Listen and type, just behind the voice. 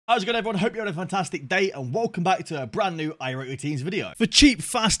How's it going, everyone? Hope you're having a fantastic day and welcome back to a brand new I Rate Your Teams video. For cheap,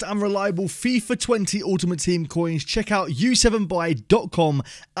 fast and reliable FIFA 20 Ultimate Team coins, check out u7buy.com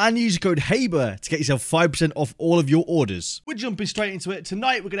and use code HABER to get yourself 5% off all of your orders. We're jumping straight into it.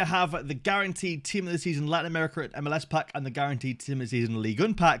 Tonight we're going to have the guaranteed Team of the Season Latin America at MLS pack and the guaranteed Team of the Season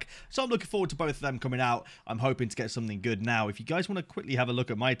Ligue pack. So I'm looking forward to both of them coming out. I'm hoping to get something good now. If you guys want to quickly have a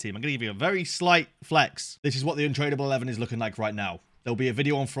look at my team, I'm going to give you a very slight flex. This is what the untradeable 11 is looking like right now. There'll be a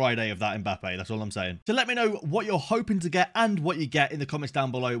video on Friday of that Mbappe. That's all I'm saying. So let me know what you're hoping to get and what you get in the comments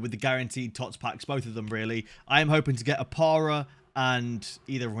down below with the guaranteed TOTS packs. Both of them, really. I am hoping to get a Para and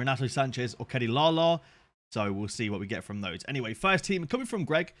either Renato Sanchez or Keddy Lala. So we'll see what we get from those. Anyway, first team coming from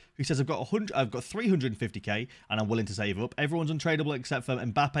Greg, who says I've got 350k and I'm willing to save up. Everyone's untradeable except for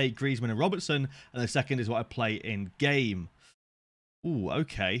Mbappe, Griezmann, and Robertson. And the second is what I play in game. Ooh,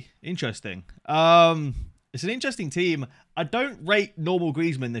 okay, interesting. It's an interesting team. I don't rate normal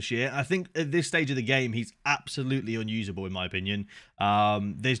Griezmann this year. I think at this stage of the game, he's absolutely unusable, in my opinion.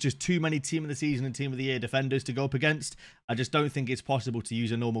 There's just too many Team of the Season and Team of the Year defenders to go up against. I just don't think it's possible to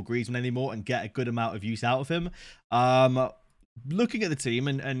use a normal Griezmann anymore and get a good amount of use out of him. Looking at the team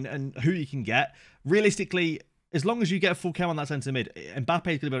and who you can get, realistically, as long as you get full chem on that centre mid, Mbappe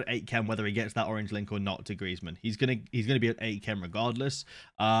is going to be an 8 chem whether he gets that orange link or not to Griezmann. He's going to be an 8 chem regardless.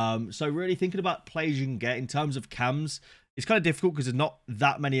 So really thinking about players you can get in terms of cams, it's kind of difficult because there's not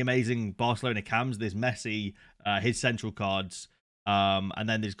that many amazing Barcelona cams. There's Messi, his central cards, and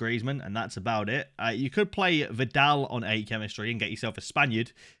then there's Griezmann, and that's about it. You could play Vidal on 8 chemistry and get yourself a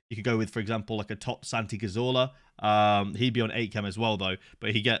Spaniard. You could go with, for example, like a Tots Santi Cazorla. He'd be on 8 chem as well, though,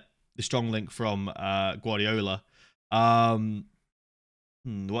 but he'd get the strong link from Guardiola. What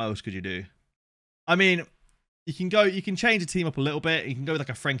else could you do? I mean, you can change the team up a little bit. You can go with like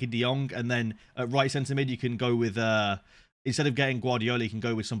a Frankie de Jong, and then at right centre mid you can go with instead of getting Guardiola, you can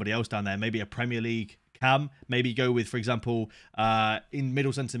go with somebody else down there. Maybe a Premier League cam. Maybe go with, for example, in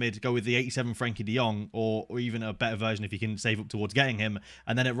middle centre mid, go with the 87 Frankie de Jong, or even a better version if you can save up towards getting him.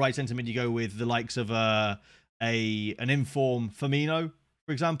 And then at right centre mid you go with the likes of an inform Firmino,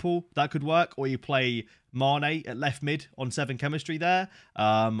 for example. That could work. Or you play Mane at left mid on 7 chemistry there,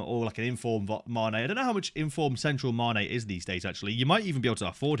 or like an inform Mane. I don't know how much inform central Mane is these days, actually. You might even be able to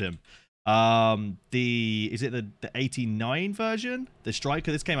afford him. Is it the 89 version? The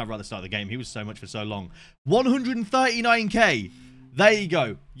striker? This came out right at the start of the game. He was so much for so long. 139k. There you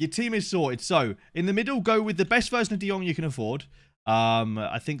go. Your team is sorted. So in the middle, go with the best version of De Jong you can afford.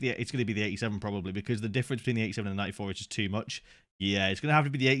 I think it's going to be the 87 probably, because the difference between the 87 and the 94 is just too much. Yeah, it's going to have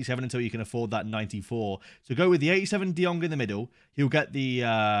to be the 87 until you can afford that 94. So go with the 87 De Jong in the middle. He'll get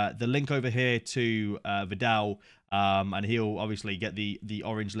the link over here to Vidal, and he'll obviously get the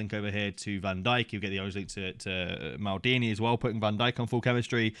orange link over here to Van Dijk. He'll get the orange link to Maldini as well, putting Van Dijk on full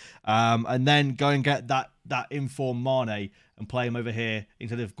chemistry. And then go and get that inform Mane and play him over here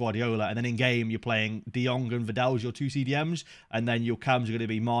instead of Guardiola. And then in game, you're playing De Jong and Vidal as your 2 CDMs. And then your cams are going to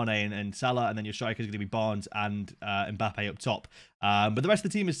be Mane and Salah. And then your strikers are going to be Barnes and Mbappe up top. But the rest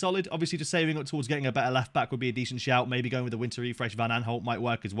of the team is solid. Obviously, just saving up towards getting a better left back would be a decent shout. Maybe going with the winter refresh Van Aanholt might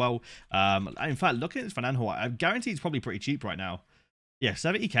work as well. In fact, looking at this Van Aanholt, I guarantee it's probably pretty cheap right now. Yeah,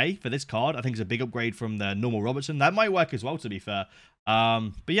 70k for this card. I think is a big upgrade from the normal Robertson. That might work as well, to be fair.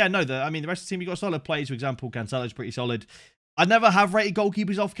 But yeah, no, the rest of the team, you've got solid players. For example, Cancelo's pretty solid. I never have rated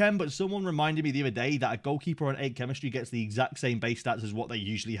goalkeepers off chem, but someone reminded me the other day that a goalkeeper on 8 chemistry gets the exact same base stats as what they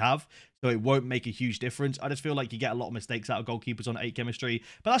usually have, so it won't make a huge difference. I just feel like you get a lot of mistakes out of goalkeepers on 8 chemistry,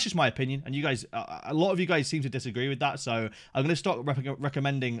 but that's just my opinion, and you guys, a lot of you guys seem to disagree with that, so I'm going to start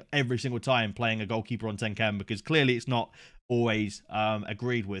recommending every single time playing a goalkeeper on 10 chem, because clearly it's not always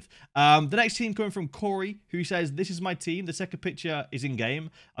agreed with. The next team coming from Corey, who says, this is my team. The second picture is in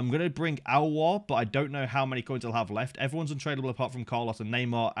game. I'm going to bring Alwar, but I don't know how many coins I'll have left. Everyone's untradeable apart from Carlos and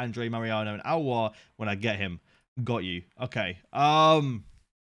Neymar, Andre, Mariano, and Alwar when I get him. Got you. Okay. Well,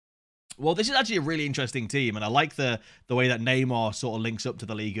 this is actually a really interesting team, and I like the way that Neymar sort of links up to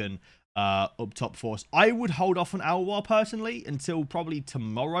the league and up top for us. I would hold off on Alwar personally until probably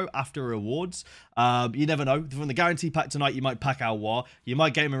tomorrow after rewards. You never know. From the guarantee pack tonight, you might pack Alwar. You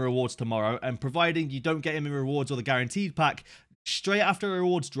might get him in rewards tomorrow, and providing you don't get him in rewards or the guaranteed pack, straight after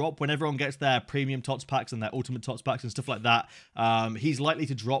rewards drop, when everyone gets their premium TOTS packs and their ultimate TOTS packs and stuff like that, he's likely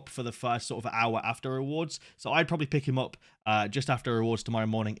to drop for the first sort of hour after rewards. So I'd probably pick him up just after rewards tomorrow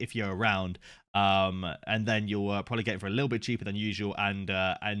morning if you're around. And then you'll probably get it for a little bit cheaper than usual.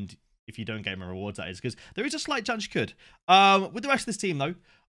 And if you don't get him in rewards, that is, because there is a slight chance you could. With the rest of this team, though,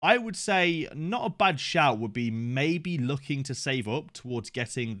 I would say not a bad shout would be maybe looking to save up towards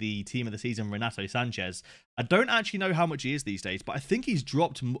getting the team of the season, Renato Sanchez. I don't actually know how much he is these days, but I think he's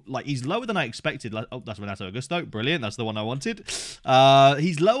dropped, like, he's lower than I expected. Like, oh, that's Renato Augusto. Brilliant. That's the one I wanted.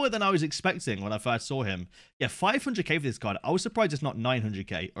 He's lower than I was expecting when I first saw him. Yeah, 500k for this card. I was surprised it's not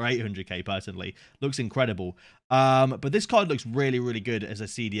 900k or 800k personally. Looks incredible. But this card looks really, really good as a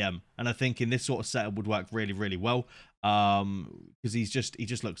CDM. And I think in this sort of setup would work really, really well. Because he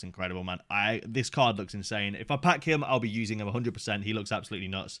just looks incredible, man. This card looks insane. If I pack him, I'll be using him 100%. He looks absolutely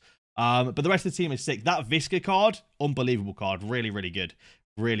nuts. But the rest of the team is sick. That Visca card, unbelievable card. Really, really good.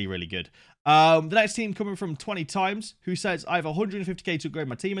 Really, really good. The next team coming from 20 times, who says, I have 150k to upgrade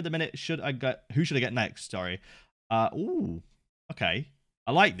my team at the minute. Who should I get next? Sorry. Ooh, okay.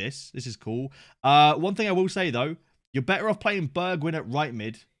 I like this. This is cool. One thing I will say, though, you're better off playing Bergwijn at right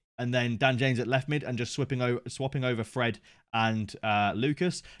mid and then Dan James at left mid and just swapping over Fred and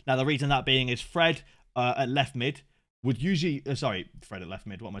Lucas. Now, the reason that being is Fred at left mid would usually... sorry, Fred at left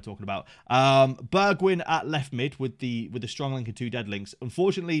mid. What am I talking about? Bergwijn at left mid with the strong link and 2 dead links.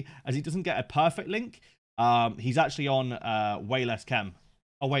 Unfortunately, as he doesn't get a perfect link, he's actually on way less chem.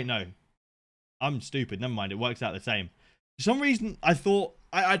 Oh, wait, no. I'm stupid. Never mind. It works out the same. For some reason, I thought...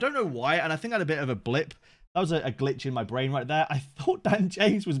 I don't know why, and I think I had a bit of a blip. That was a glitch in my brain right there. I thought Dan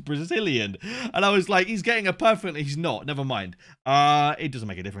James was Brazilian. And I was like, he's getting a perfect... He's not. Never mind. It doesn't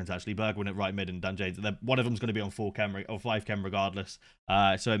make a difference, actually. Bergwijn at right mid and Dan James. One of them's going to be on 4 chem or 5 chem regardless.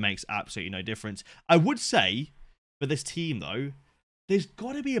 So it makes absolutely no difference. I would say, for this team, though, there's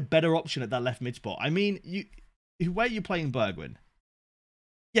got to be a better option at that left mid spot. I mean, where are you playing Bergwijn?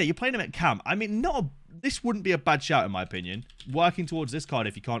 Yeah, you're playing him at cam. I mean, this wouldn't be a bad shout, in my opinion. Working towards this card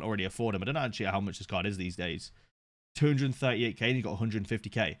if you can't already afford him. I don't know actually how much this card is these days. 238k and you got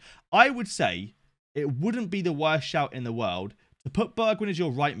 150k. I would say it wouldn't be the worst shout in the world to put Bergwijn as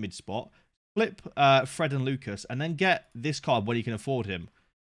your right mid spot, flip Fred and Lucas, and then get this card when you can afford him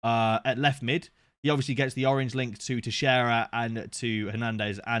at left mid. He obviously gets the orange link to Teixeira and to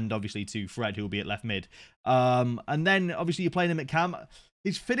Hernandez and obviously to Fred, who will be at left mid. And then obviously you're playing him at cam.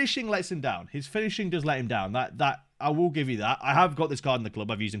 His finishing lets him down. His finishing does let him down. That I will give you that. I have got this card in the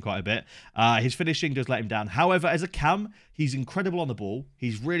club. I've used him quite a bit. His finishing does let him down. However, as a cam, he's incredible on the ball.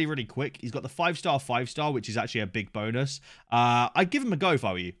 He's really, really quick. He's got the 5-star, which is actually a big bonus. I'd give him a go if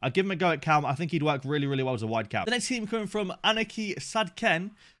I were you. I'd give him a go at cam. I think he'd work really, really well as a wide cam. The next team coming from Anarchy Sadken,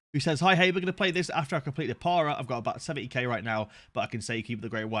 who says, hi, hey, we're going to play this after I complete the Para. I've got about 70k right now, but I can say keep up the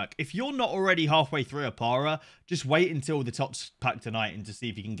great work. If you're not already halfway through a Para, just wait until the TOTS pack tonight and to see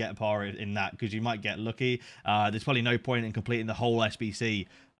if you can get a Para in that, because you might get lucky. There's probably no point in completing the whole SBC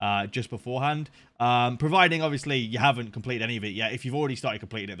just beforehand. Providing, obviously, you haven't completed any of it yet. If you've already started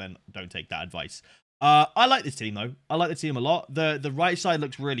completing it, then don't take that advice. I like this team, though. I like the team a lot. The right side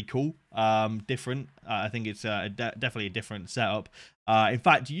looks really cool. Different. I think it's definitely a different setup. In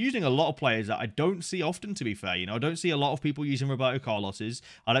fact, using a lot of players that I don't see often, to be fair. You know, I don't see a lot of people using Roberto Carlos's.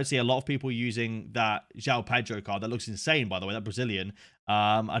 I don't see a lot of people using that João Pedro card. That looks insane, by the way, that Brazilian.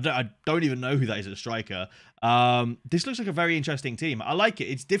 I don't even know who that is as a striker. This looks like a very interesting team. I like it.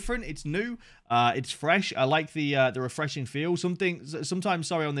 It's different. It's new. It's fresh. I like the refreshing feel. Sometimes,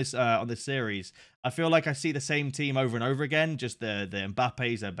 sorry, on this series, I feel like I see the same team over and over again. Just the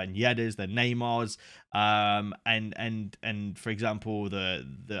Mbappes, the Ben Yedders, the Neymars, and for example,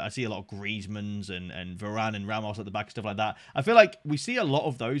 I see a lot of Griezmanns and Varane and Ramos at the back, stuff like that. I feel like we see a lot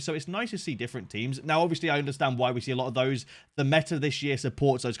of those, so it's nice to see different teams. Now, obviously, I understand why we see a lot of those. The meta this year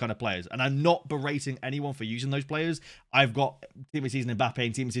supports those kind of players, and I'm not berating anyone for using those players. I've got Team of Season Mbappe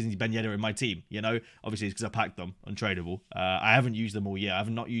and Team of Season Ben Yedder in my team, you know? Obviously, it's because I packed them, untradeable. I haven't used them all year. I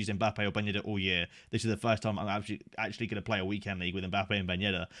have not used Mbappe or Ben Yedder all year. This is the first time I'm actually going to play a weekend league with Mbappe and Ben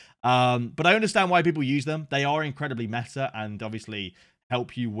Yedder. But I understand why people use them. They are incredibly meta and obviously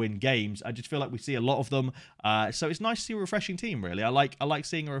help you win games. I just feel like we see a lot of them. So it's nice to see a refreshing team, really. I like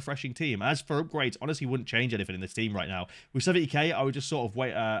seeing a refreshing team. As for upgrades, honestly, wouldn't change anything in this team right now. With 70k, I would just sort of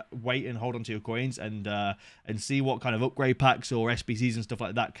wait and hold on to your coins and see what kind of upgrade packs or SBCs and stuff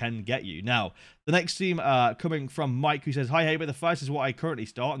like that can get you. Now, the next team coming from Mike, who says, hi, hey, but the first is what I currently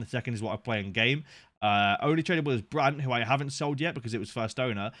start and the second is what I play in game. Only tradable is Brandt, who I haven't sold yet because it was first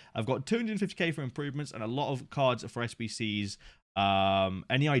owner. I've got 250k for improvements and a lot of cards for SBCs.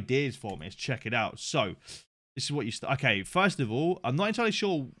 Any ideas for me? Let's check it out. So this is what you start. Okay, first of all, I'm not entirely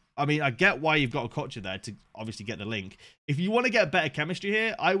sure. I mean, I get why you've got a Kocha there to obviously get the link. If you want to get better chemistry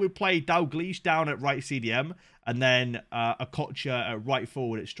here, I would play Dalglish down at right CDM and then a Kocha at right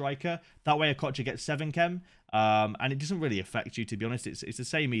forward at striker. That way a Kocha gets 7 chem. And it doesn't really affect you, to be honest. It's the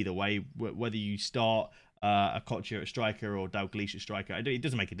same either way, whether you start a Kocher at striker or Dalglish at striker. It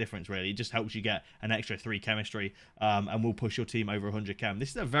doesn't make a difference, really. It just helps you get an extra 3 chemistry, and will push your team over 100 chem. This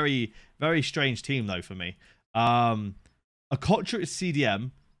is a very, very strange team, though, for me. A Kocher at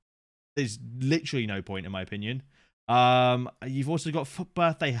CDM, there's literally no point, in my opinion. You've also got Foot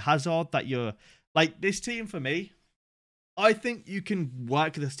Birthday Hazard that you're... Like, this team, for me, I think you can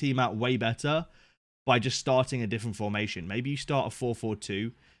work this team out way better by just starting a different formation. Maybe you start a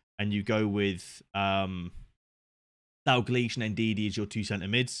 4-4-2 and you go with Dalglish and Ndidi as your 2 centre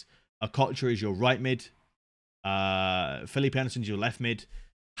mids. A Kocher is your right mid. Felipe Anderson is your left mid.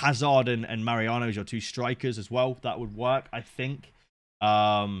 Hazard and Mariano is your 2 strikers as well. That would work, I think.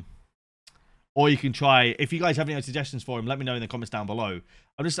 Or you can try, if you guys have any suggestions for him, let me know in the comments down below.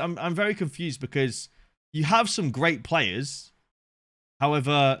 I'm very confused because you have some great players.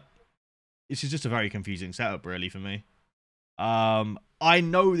 However, this is just a very confusing setup, really, for me. I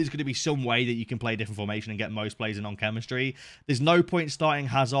know there's going to be some way that you can play a different formation and get most players in on chemistry. There's no point starting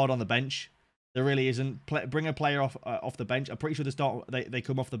Hazard on the bench. There really isn't. Bring a player off the bench. I'm pretty sure they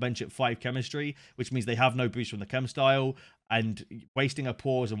come off the bench at 5 chemistry, which means they have no boost from the chem style. And wasting a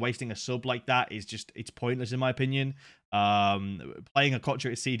pause and wasting a sub like that is just, it's pointless in my opinion. Playing a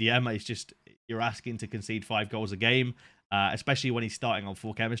Kocher at CDM is just, you're asking to concede 5 goals a game, especially when he's starting on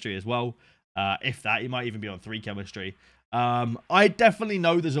 4 chemistry as well. If that, he might even be on 3 chemistry. I definitely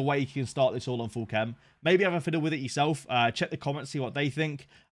know there's a way you can start this all on full chem. Maybe have a fiddle with it yourself. Check the comments, see what they think.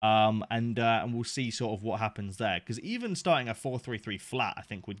 And we'll see sort of what happens there. Because even starting a 4-3-3 flat, I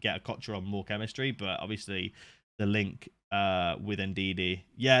think would get a Kocher on more chemistry. But obviously, the link with Ndidi.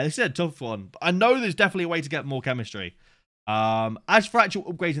 Yeah, this is a tough one. But I know there's definitely a way to get more chemistry. As for actual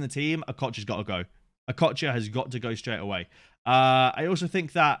upgrades in the team, a Kocher's got to go. A Kocher has got to go straight away. I also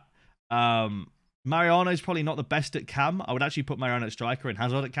think that Mariano is probably not the best at cam. I would actually put Mariano at striker and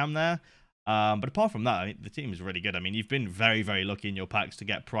Hazard at cam there. But apart from that, I mean, the team is really good. I mean, you've been very, very lucky in your packs to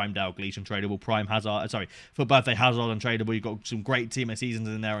get Prime Dalglish untradeable, Prime Hazard, sorry, for Birthday Hazard untradeable. You've got some great team of seasons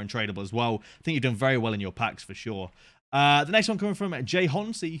in there untradeable as well. I think you've done very well in your packs for sure. The next one coming from Jay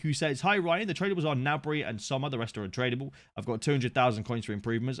Honsey, who says, "Hi Ryan, the tradables are Nabry and Sommer, the rest are untradeable. I've got 200,000 coins for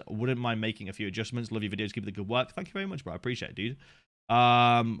improvements. Wouldn't mind making a few adjustments. Love your videos, keep up the good work." Thank you very much, bro. I appreciate it, dude.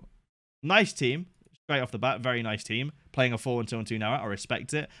 Nice team. Straight off the bat, very nice team. Playing a 4-1-2-2 now, I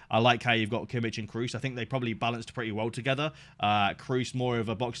respect it. I like how you've got Kimmich and Kroos. I think they probably balanced pretty well together. Kroos more of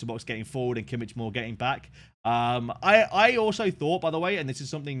a box-to-box getting forward and Kimmich more getting back. I also thought, by the way, and this is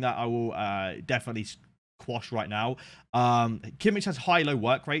something that I will definitely quash right now. Kimmich has high-low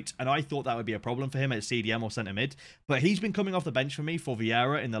work rate, and I thought that would be a problem for him at CDM or centre mid. But he's been coming off the bench for me for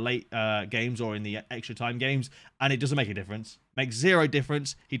Vieira in the late games or in the extra time games, and it doesn't make a difference. Makes 0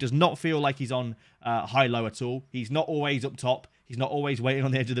 difference. He does not feel like he's on high-low at all. He's not always up top. He's not always waiting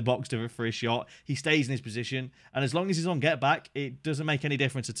on the edge of the box for his shot. He stays in his position, and as long as he's on get back, it doesn't make any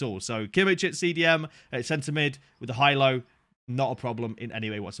difference at all. So Kimmich at CDM, at centre mid with a high-low, not a problem in any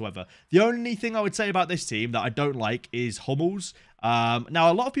way whatsoever. The only thing I would say about this team that I don't like is Hummels.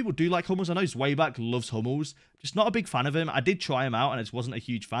 Now, a lot of people do like Hummels. I know Zwayback loves Hummels. Just not a big fan of him. I did try him out and I just wasn't a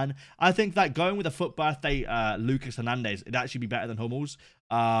huge fan. I think that going with a Foot Birthday Lucas Hernandez, it'd actually be better than Hummels.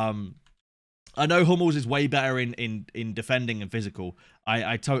 I know Hummels is way better in defending and physical.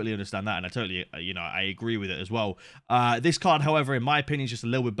 I totally understand that, and I totally, I agree with it as well. This card, however, in my opinion, is just a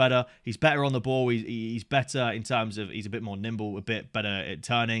little bit better. He's better on the ball. He's better in terms of, he's a bit more nimble, a bit better at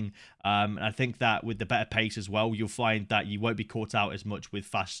turning. And I think that with the better pace as well, you'll find that you won't be caught out as much with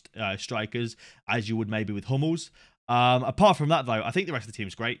fast strikers as you would maybe with Hummels. Apart from that, though, I think the rest of the team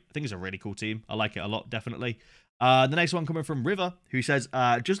is great. I think it's a really cool team. I like it a lot, definitely. The next one coming from River, who says,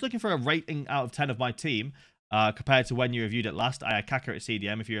 just looking for a rating out of 10 of my team, compared to when you reviewed it last. I had Kaka at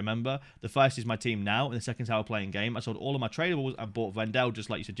CDM, if you remember. The first is my team now, and the second is how I play in game. I sold all of my tradables and bought Vendel, just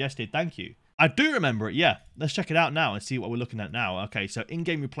like you suggested. Thank you. I do remember it, yeah. Let's check it out now and see what we're looking at now. Okay, so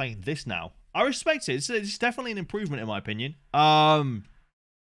in-game we're playing this now. I respect it. It's definitely an improvement, in my opinion.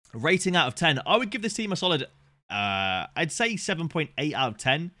 Rating out of 10. I would give this team a solid, I'd say 7.8 out of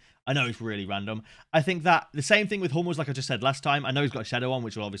 10. I know it's really random. I think that the same thing with Hummels, like I just said last time. I know he's got a shadow on,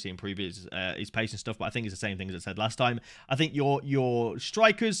 which will obviously improve his pace and stuff, but I think it's the same thing as I said last time. I think your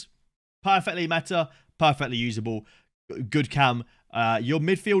strikers, perfectly meta, perfectly usable, good cam. Your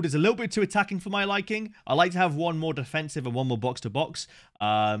midfield is a little bit too attacking for my liking. I like to have one more defensive and one more box-to-box.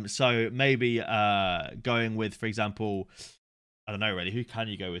 So maybe going with, for example, I don't know really, who can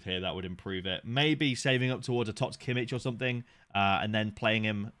you go with here that would improve it? Maybe saving up towards a Tots Kimmich or something, and then playing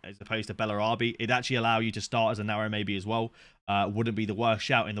him as opposed to Bellarabi. It'd actually allow you to start as a narrow maybe as well. Wouldn't be the worst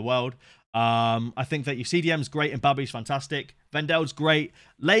shout in the world. I think that your CDM's great and Mbappe is fantastic. Vendel's great.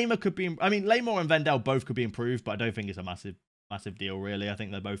 Neymar could be... I mean, Neymar and Vendel both could be improved, but I don't think it's a massive deal, really. I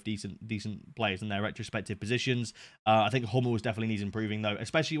think they're both decent players in their retrospective positions. I think Hummels definitely needs improving, though,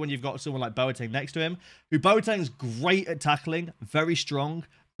 especially when you've got someone like Boateng next to him, who Boateng's great at tackling, very strong,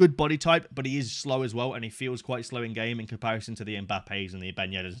 good body type, but he is slow as well, and he feels quite slow in game in comparison to the Mbappes and the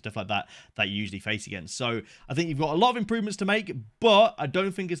Ben Yedders and stuff like that you usually face against. So I think you've got a lot of improvements to make, but I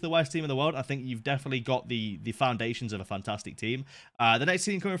don't think it's the worst team in the world. I think you've definitely got the foundations of a fantastic team. The next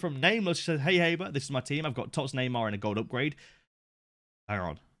team coming from Nameless says, "Hey Haber, this is my team. I've got TOTS Neymar in a gold upgrade." Hang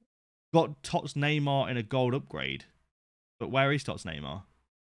on. Got TOTS Neymar in a gold upgrade. But where is TOTS Neymar?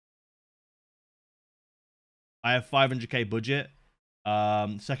 I have 500k budget.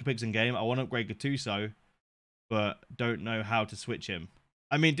 Second pick's in game. I want to upgrade Gattuso, but don't know how to switch him.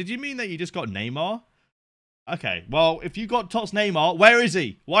 I mean, did you mean that you just got Neymar? Okay, well, if you got TOTS Neymar, where is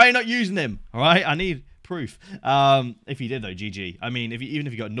he? Why are you not using him? All right, I need proof. If you did, though, GG. I mean, even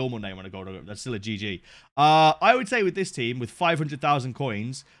if you got normal Neymar on a gold, that's still a GG. I would say with this team, with 500,000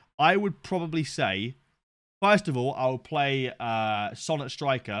 coins, I would probably say, first of all, I will play Son at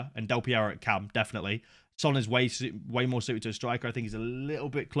striker and Del Piero at cam, definitely. Son is way more suited to a striker. I think he's a little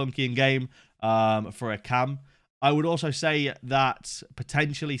bit clunky in game for a cam. I would also say that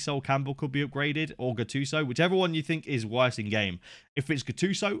potentially Sol Campbell could be upgraded, or Gattuso, whichever one you think is worse in game. If it's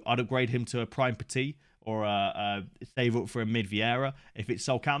Gattuso, I'd upgrade him to a prime Petit or save up for a mid Vieira. If it's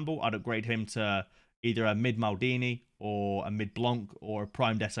Sol Campbell, I'd upgrade him to either a mid Maldini or a mid Blanc or a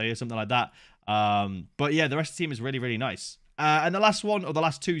prime Desai or something like that. But yeah, the rest of the team is really, really nice. And the last one, or the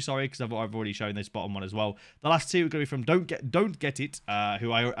last two, sorry, because I've already shown this bottom one as well. The last two are going to be from Don't Get It,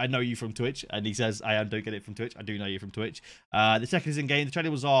 who I know you from Twitch, and he says I am Don't Get It from Twitch. I do know you from Twitch. The second is in game. The trade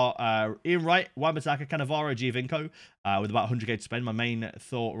was are Ian Wright, Wan-Bissaka, Cannavaro, Giovinco, with about 100k to spend. My main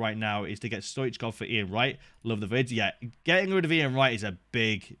thought right now is to get Stoichkov for Ian Wright. Love the vids. Yeah, getting rid of Ian Wright is a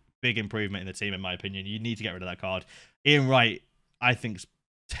big improvement in the team, in my opinion. You need to get rid of that card. Ian Wright, I think, is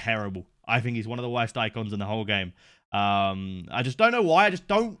terrible. I think he's one of the worst icons in the whole game. I just don't know why. I just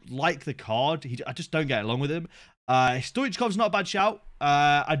don't like the card. I just don't get along with him. Stoichkov's not a bad shout.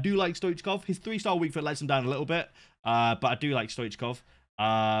 I do like Stoichkov. His 3-star weak foot lets him down a little bit. But I do like Stoichkov.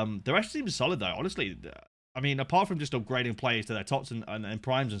 The rest seems solid, though, honestly. I mean, apart from just upgrading players to their TOTS and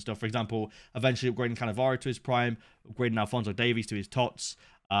primes and stuff, for example, eventually upgrading Cannavaro to his prime, upgrading Alphonso Davies to his TOTS,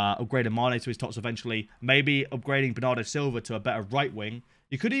 upgrading Mane to his TOTS eventually, maybe upgrading Bernardo Silva to a better right wing.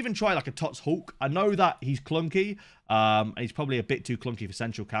 You could even try like a TOTS Hulk. I know that he's clunky, and he's probably a bit too clunky for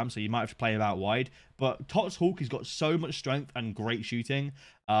central cam, so you might have to play him out wide. But TOTS Hulk, he's got so much strength and great shooting,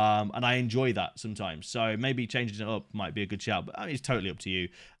 and I enjoy that sometimes. So maybe changing it up might be a good shout, but I mean, it's totally up to you.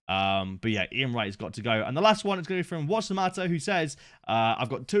 But yeah, Ian Wright has got to go. And the last one is going to be from What's the Matter, who says, I've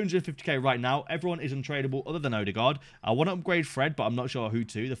got 250k right now. Everyone is untradeable other than Odegaard. I want to upgrade Fred, but I'm not sure who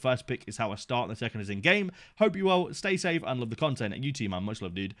to. The first pick is how I start, and the second is in game. Hope you well, stay safe, and love the content. And you too, man. Much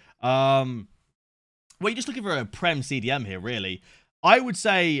love, dude. Well, you're just looking for a Prem CDM here, really. I would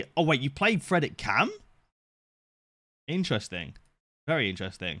say, oh wait, you played Fred at cam? Interesting. Very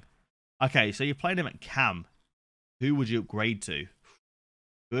interesting. Okay, so you played him at cam. Who would you upgrade to?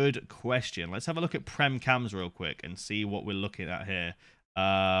 Good question. Let's have a look at Prem cams real quick and see what we're looking at here.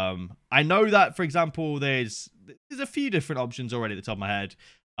 I know that, for example, there's a few different options already at the top of my head.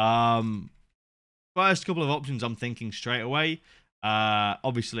 First couple of options I'm thinking straight away.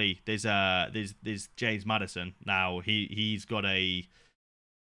 Obviously, there's James Maddison. Now he's got I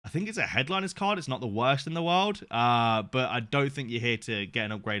think it's a headliners card. It's not the worst in the world, but I don't think you're here to get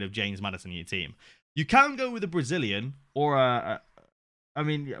an upgrade of James Maddison in your team. You can go with a Brazilian or I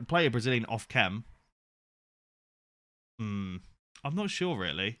mean, play a Brazilian off chem. I'm not sure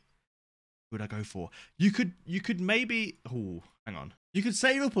really. Who would I go for? You could maybe. Oh, hang on. You could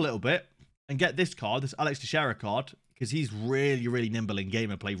save up a little bit and get this card, this Alex Teixeira card, because he's really nimble in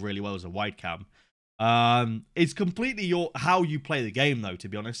game and play really well as a wide cam. It's completely how you play the game, though, to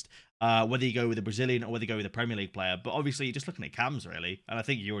be honest. Whether you go with a Brazilian or whether you go with a Premier League player. But obviously, you're just looking at cams, really. And I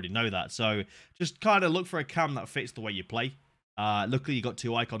think you already know that. So just kind of look for a cam that fits the way you play. Luckily, you got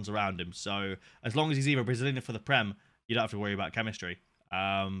two icons around him. So as long as he's either Brazilian or for the Prem, you don't have to worry about chemistry.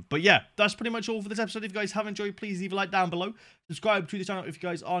 But yeah, that's pretty much all for this episode. If you guys have enjoyed, please leave a like down below. Subscribe to the channel if you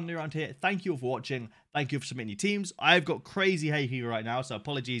guys are new around here. Thank you all for watching. Thank you for submitting your teams. I've got crazy hay fever right now, so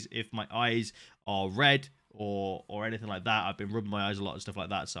apologies if my eyes are red or anything like that. I've been rubbing my eyes a lot and stuff like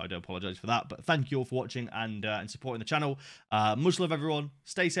that, so I do apologize for that. But thank you all for watching and supporting the channel. Much love, everyone.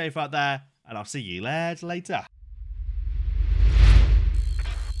 Stay safe out there, and I'll see you lads later.